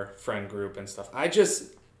our friend group and stuff.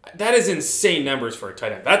 That is insane numbers for a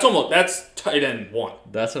tight end. That's tight end 1.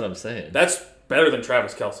 That's what I'm saying. That's better than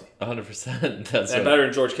Travis Kelce. 100%. Better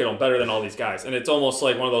than George Kittle, and better than all these guys. And it's almost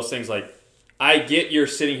like one of those things like, I get you're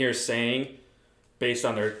sitting here saying, based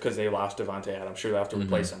on because they lost Devontae Adams, I'm sure they have to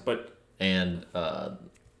replace him. But and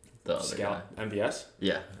the other guy. MVS?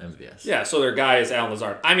 Yeah, MVS. Yeah, so their guy is Alan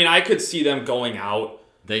Lazard. I mean, I could see them going out.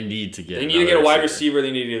 They need to get a wide receiver.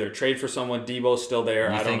 They need to either trade for someone. Debo's still there.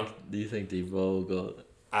 Don't know. Do you think Debo will go?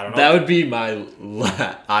 I don't know. That would be my...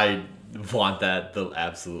 I want that the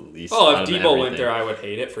absolute least. Oh, if Debo went there, I would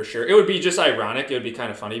hate it for sure. It would be just ironic. It would be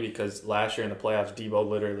kind of funny because last year in the playoffs, Debo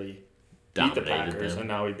literally beat the Packers, and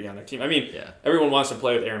now he'd be on their team. I mean, everyone wants to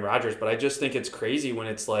play with Aaron Rodgers, but I just think it's crazy when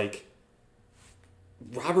it's like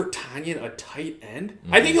Robert Tonyan, a tight end.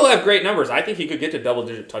 Mm-hmm. I think he'll have great numbers. I think he could get to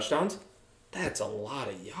double-digit touchdowns. That's a lot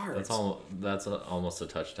of yards. That's almost a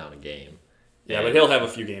touchdown a game. Yeah, but he'll have a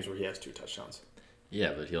few games where he has 2 touchdowns.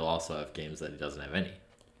 Yeah, but he'll also have games that he doesn't have any.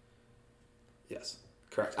 Yes,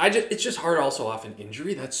 correct. It's just hard also off an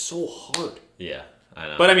injury. That's so hard. Yeah, I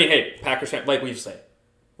know. But I mean, hey, Packers fans, like we've said,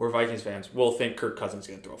 we're Vikings fans. We'll think Kirk Cousins is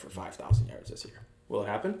going to throw for 5,000 yards this year. Will it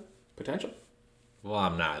happen? Potential. Well,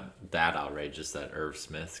 I'm not that outrageous that Irv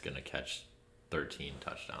Smith's going to catch 13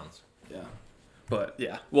 touchdowns. Yeah. But,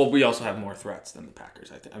 yeah. Well, we also have more threats than the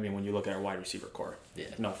Packers, I think. I mean, when you look at our wide receiver core. Yeah.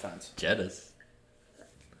 No offense. Jettas.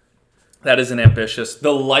 That is an ambitious.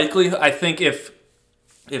 The likelihood, I think if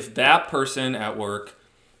that person at work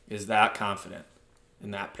is that confident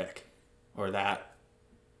in that pick or that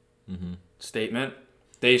statement,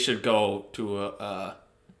 they should go to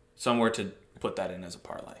somewhere to put that in as a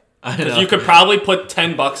parlay. Because you could probably put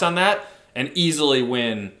 $10 on that and easily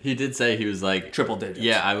win. He did say he was like triple digits.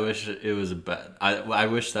 Yeah, I wish it was a bet. I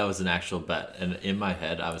wish that was an actual bet. And in my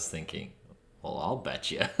head, I was thinking, well, I'll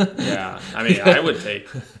bet you. Yeah, I mean, I would take.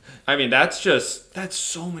 I mean, that's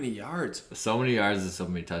so many yards. So many yards and so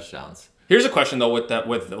many touchdowns. Here's a question though, with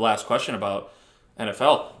the last question about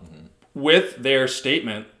NFL, with their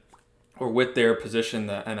statement or with their position,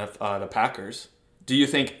 the Packers. Do you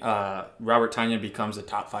think Robert Tonyan becomes a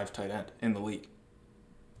top 5 tight end in the league?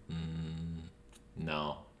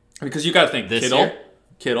 No, because you got to think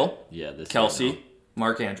Kittle, yeah, Kelce,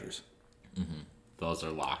 Mark Andrews. Mm-hmm. Those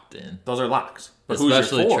are locked in. Those are locks. But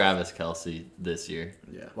especially Travis Kelce this year.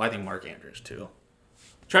 Yeah, well, I think Mark Andrews too.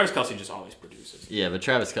 Travis Kelce just always produces. Yeah, but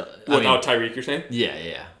Travis Kelce... Without Tyreek, you're saying?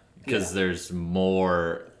 Yeah. Because there's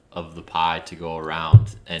more of the pie to go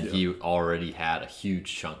around, and he already had a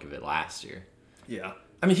huge chunk of it last year. Yeah.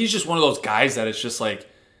 I mean, he's just one of those guys that it's just like...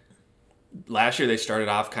 Last year, they started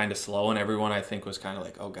off kind of slow, and everyone, I think, was kind of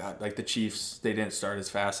like, oh, God. Like, the Chiefs, they didn't start as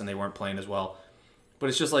fast, and they weren't playing as well. But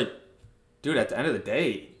it's just like, dude, at the end of the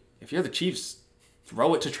day, if you're the Chiefs,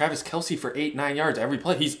 throw it to Travis Kelce for 8-9 yards every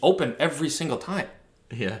play. He's open every single time.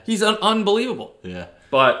 Yeah. He's unbelievable. Yeah.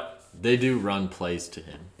 But they do run plays to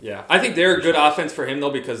him. Yeah. I think they're a good offense for him,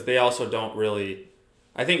 though, because they also don't really...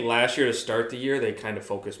 I think last year to start the year, they kind of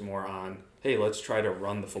focused more on, hey, let's try to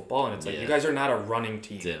run the football. And it's like, you guys are not a running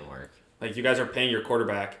team. Didn't work. Like, you guys are paying your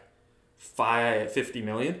quarterback $50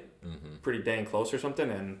 million, pretty dang close or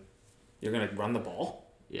something, and you're going to run the ball?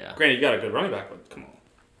 Yeah. Granted, you got a good running back, but come on.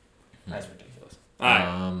 That's ridiculous. All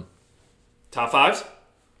right. Top 5s?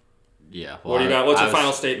 Yeah. Well, what do you got? What's your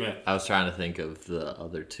final statement? I was trying to think of the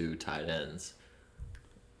other 2 tight ends.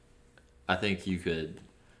 I think you could...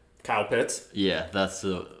 Kyle Pitts? Yeah, that's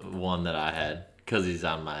the one that I had, because he's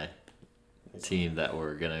on my team that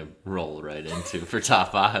we're going to roll right into for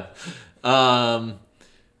top 5.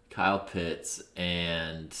 Kyle Pitts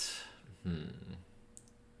and...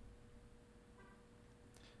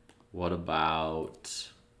 What about...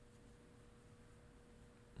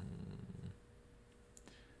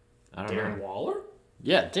 I don't know. Darren Waller?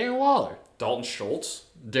 Yeah, Darren Waller. Dalton Schultz?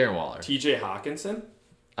 Darren Waller. TJ Hawkinson?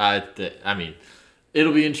 I mean,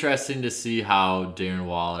 it'll be interesting to see how Darren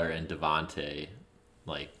Waller and Devontae,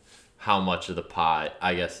 like, how much of the pie.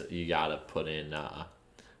 I guess you got to put in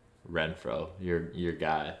Renfro, your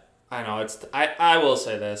guy. I know. I will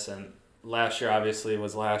say this, and last year obviously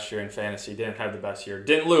was last year in fantasy. Didn't have the best year.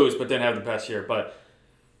 Didn't lose, but didn't have the best year. But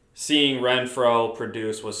seeing Renfro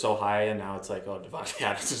produce was so high, and now it's like, oh, Devontae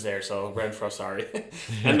Adams is there, so Renfro, sorry.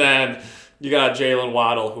 And then you got Jalen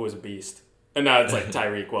Waddle, who was a beast. And now it's like,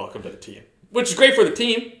 Tyreek, welcome to the team. Which is great for the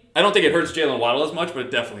team. I don't think it hurts Jalen Waddle as much, but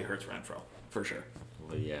it definitely hurts Renfro, for sure.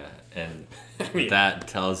 Well, yeah, and I mean, that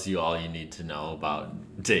tells you all you need to know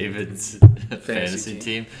about David's fantasy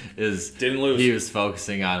team is didn't lose. He was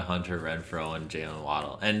focusing on Hunter Renfrow and Jalen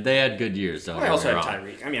Waddle, and they had good years. Don't I get me also had wrong.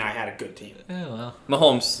 Tyreek. I mean, I had a good team. Yeah, well,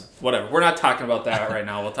 Mahomes, whatever. We're not talking about that right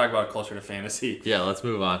now. We'll talk about it closer to fantasy. yeah. Let's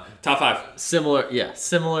move on. Top 5.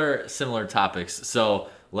 Similar topics. So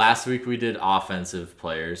last week we did offensive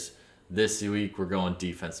players. This week we're going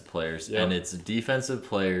defensive players, and it's defensive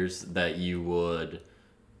players that you would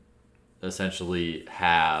essentially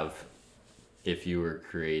have if you were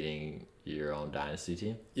creating your own dynasty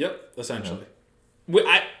team. Yep, essentially.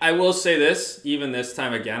 Yeah. I will say this, even this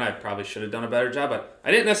time again, I probably should have done a better job, but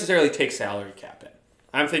I didn't necessarily take salary cap in.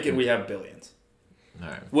 I'm thinking we have billions. All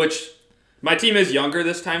right. Which, my team is younger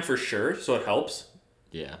this time for sure, so it helps.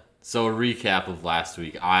 Yeah. So a recap of last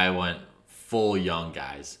week, I went full young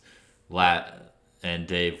guys. And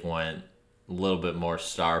Dave went a little bit more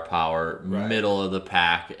star power, middle of the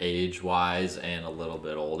pack age-wise, and a little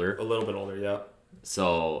bit older. A little bit older, yeah.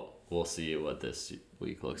 So we'll see what this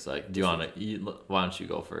week looks like. Do you want to? Why don't you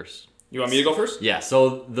go first? You want me to go first? Yeah.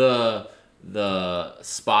 So the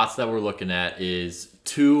spots that we're looking at is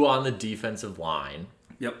 2 on the defensive line.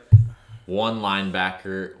 Yep. 1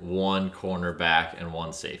 linebacker, 1 cornerback, and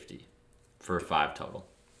 1 safety for 5 total.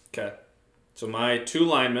 Okay. So my 2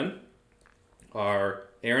 linemen are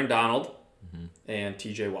Aaron Donald and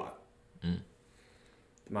TJ Watt.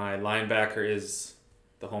 My linebacker is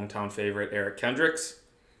the hometown favorite Eric Kendricks.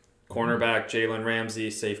 Cornerback Jalen Ramsey.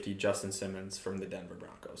 Safety Justin Simmons from the Denver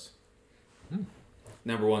Broncos.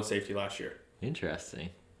 Number 1 safety last year.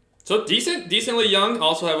 Interesting. So decently young.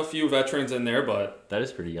 Also have a few veterans in there, but That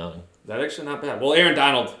is pretty young. that actually not bad. Well, Aaron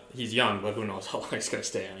Donald, he's young, but who knows how long he's going to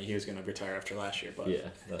stay. I mean, he was going to retire after last year, but Yeah,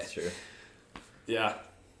 that's true. yeah.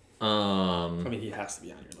 I Um, mean, he has to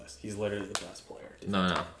be on your list. He's literally the best player.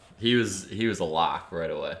 no, he was a lock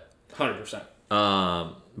right away. 100%.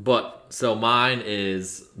 But so mine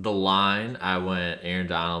is the line. I went Aaron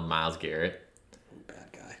Donald, Myles Garrett.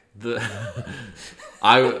 Bad guy.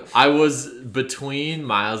 I was between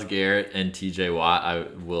Myles Garrett and TJ Watt. I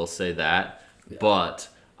will say that, but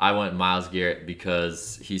I went Myles Garrett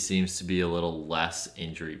because he seems to be a little less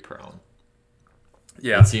injury prone.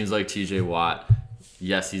 Yeah. It seems like TJ Watt.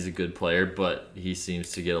 Yes, he's a good player, but he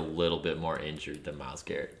seems to get a little bit more injured than Myles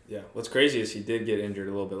Garrett. Yeah. What's crazy is he did get injured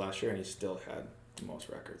a little bit last year, and he still had the most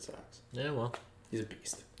record sacks. Yeah, well, He's a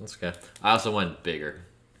beast. that's okay. I also went bigger,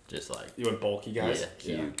 just like You went bulky guys?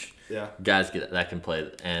 yeah, huge. Yeah. Guys that can play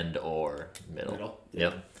end or middle. Middle.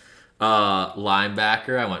 Yep.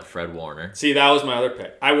 Linebacker, I went Fred Warner. See, that was my other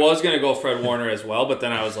pick. I was going to go Fred Warner as well, but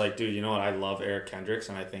then I was like, dude, you know what? I love Eric Kendricks,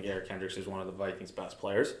 and I think Eric Kendricks is one of the Vikings' best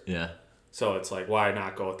players. Yeah. So it's like, why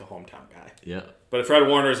not go with the hometown guy? Yeah. But Fred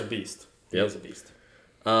Warner is a beast. He Yep. is a beast.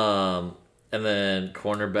 And then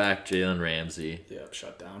cornerback Jalen Ramsey. Yep,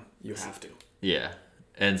 shut down. You have to. Yeah.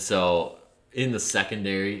 And so in the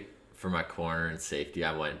secondary for my corner and safety,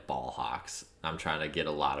 I went Ball Hawks. I'm trying to get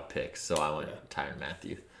a lot of picks, so I went Tyrann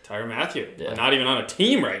Mathieu. Tyrann Mathieu. Yeah. Not even on a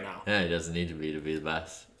team right now. Yeah, he doesn't need to be the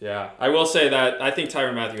best. Yeah. I will say that I think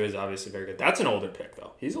Tyrann Mathieu is obviously very good. That's an older pick,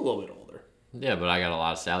 though. He's a little bit older. Yeah, but I got a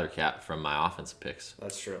lot of salary cap from my offensive picks.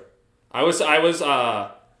 That's true. I will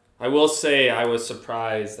say I was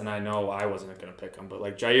surprised, and I know I wasn't going to pick him, but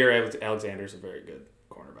like Jair Alexander's a very good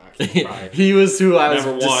cornerback. He was who I was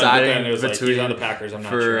number one, deciding but then it was between. like, he's on the Packers. I'm not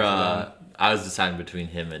sure. I was deciding between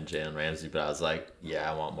him and Jalen Ramsey, but I was like,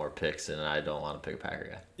 yeah, I want more picks, and I don't want to pick a Packer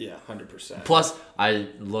guy. Yeah, 100%. Plus, I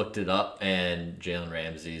looked it up, and Jalen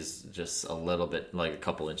Ramsey's just a little bit, like a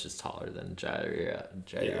couple inches taller than Jair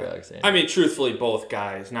Alexander. I mean, truthfully, both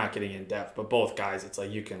guys, not getting in depth, but both guys, it's like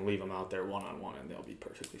you can leave them out there one-on-one, and they'll be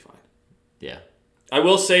perfectly fine. Yeah. I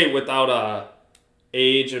will say, without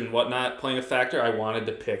age and whatnot playing a factor, I wanted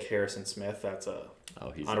to pick Harrison Smith. That's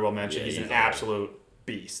he's honorable mention. He's an absolute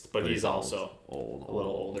beast, but he's also a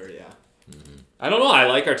little older, yeah. Mm-hmm. I don't know. I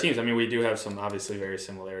like our teams. I mean, we do have some obviously very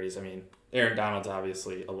similarities. I mean, Aaron Donald's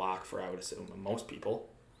obviously a lock for, I would assume, most people.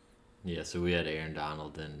 Yeah, so we had Aaron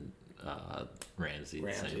Donald and Ramsey.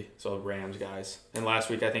 So Rams guys. And last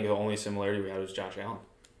week, I think the only similarity we had was Josh Allen.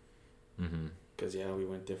 Mm-hmm. Because, we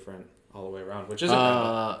went different all the way around, which isn't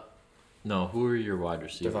bad. No, who are your wide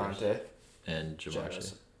receivers? Devontae. And Jamar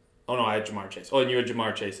Chase. Oh, no, I had Jamar Chase. Oh, and you had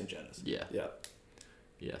Jamar Chase and Jettis. Yeah. Yeah.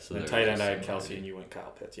 Yeah, so and tight end, I had Kelsey, and you went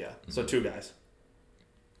Kyle Pitts. Yeah, so 2 guys.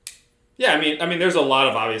 Yeah, I mean, there's a lot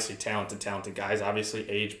of obviously talented guys. Obviously,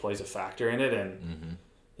 age plays a factor in it, and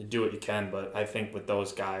you do what you can. But I think with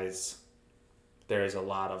those guys, there's a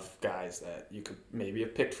lot of guys that you could maybe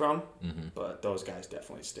have picked from, but those guys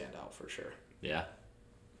definitely stand out for sure. Yeah.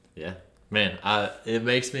 Yeah. Man, it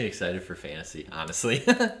makes me excited for fantasy, honestly.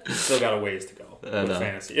 Still got a ways to go with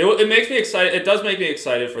fantasy. It makes me excited. It does make me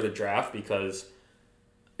excited for the draft because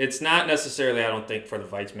it's not necessarily, I don't think, for the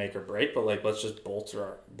Vites make or break, but like let's just bolster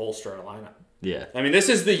our lineup. Yeah. I mean, this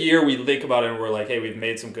is the year we think about it and we're like, hey, we've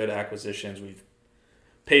made some good acquisitions. We've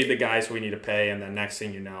paid the guys who we need to pay, and then next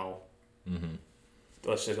thing you know,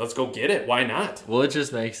 let's go get it. Why not? Well, it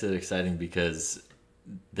just makes it exciting because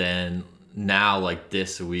then now, like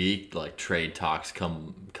this week, like trade talks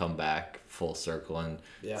come back full circle, and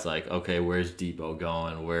it's like, okay, where's Debo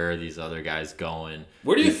going? Where are these other guys going?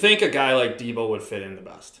 Where do you think a guy like Debo would fit in the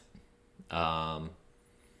best?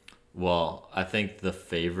 Well, I think the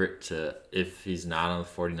favorite to, if he's not on the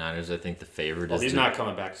 49ers, I think the favorite is... he's not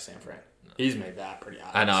coming back to San Fran. He's made that pretty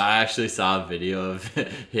obvious. I know. I actually saw a video of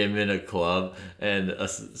him in a club, and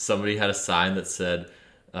somebody had a sign that said,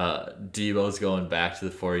 Debo's going back to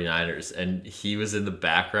the 49ers, and he was in the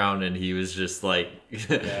background, and he was just like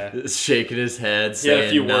shaking his head, saying,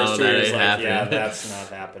 a few no, words to that it. ain't Like, happening. yeah, that's not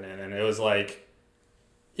happening. And it was like,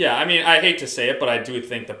 yeah, I mean, I hate to say it, but I do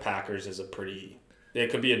think the Packers is it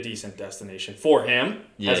could be a decent destination for him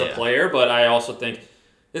as a player, but I also think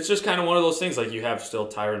it's just kind of one of those things, like you have still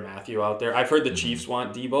Tyrann Mathieu out there. I've heard the Chiefs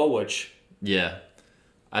want Debo, which... Yeah.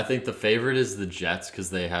 I think the favorite is the Jets because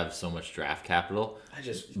they have so much draft capital.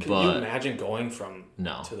 Can you imagine going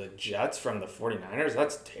to the Jets from the 49ers?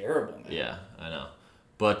 That's terrible, man. Yeah, I know.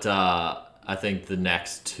 But I think the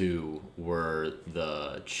next two were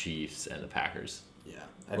the Chiefs and the Packers. Yeah.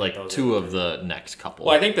 Like two of the next couple.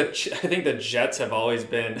 Well, I think the Jets have always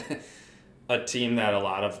been a team that a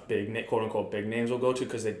lot of quote unquote big names will go to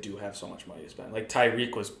because they do have so much money to spend. Like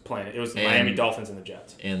Tyreek was playing. It was the Miami Dolphins and the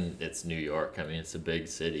Jets. And it's New York. I mean, it's a big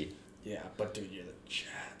city. Yeah, but dude, you're the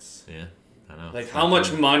Jets. Yeah, I know. Like how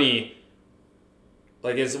much money?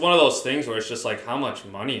 Like it's one of those things where it's just like how much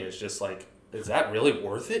money is just like, is that really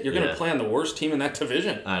worth it? You're gonna play on the worst team in that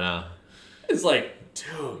division. I know. It's like,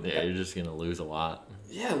 dude. Yeah, you're just gonna lose a lot.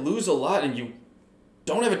 Yeah, lose a lot, and you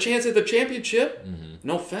don't have a chance at the championship. Mm-hmm.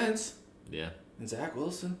 No offense. Yeah. And Zach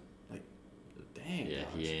Wilson, like, dang. Yeah,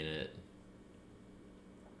 he ain't it.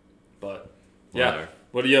 But yeah,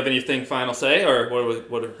 what do you have? Anything final say, or what?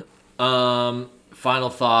 Final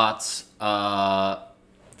thoughts.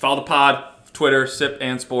 Follow the pod. Twitter, Sip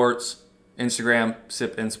and Sports. Instagram,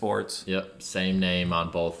 Sip and Sports. Yep, same name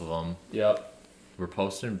on both of them. Yep. We're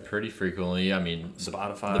posting pretty frequently. I mean,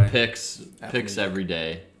 Spotify. The picks every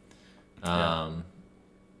day. Otherwise,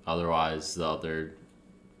 the other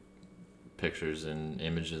pictures and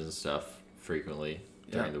images and stuff frequently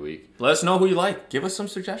during the week. Let us know who you like. Give us some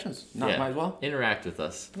suggestions. Might as well. Interact with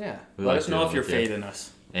us. Yeah. Let us know if you're fading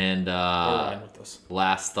us. And with us.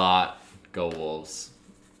 Last thought, go Wolves.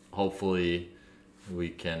 Hopefully we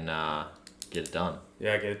can get it done.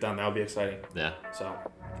 Yeah, get it done. That would be exciting. Yeah. So.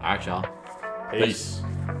 All right, y'all. Peace.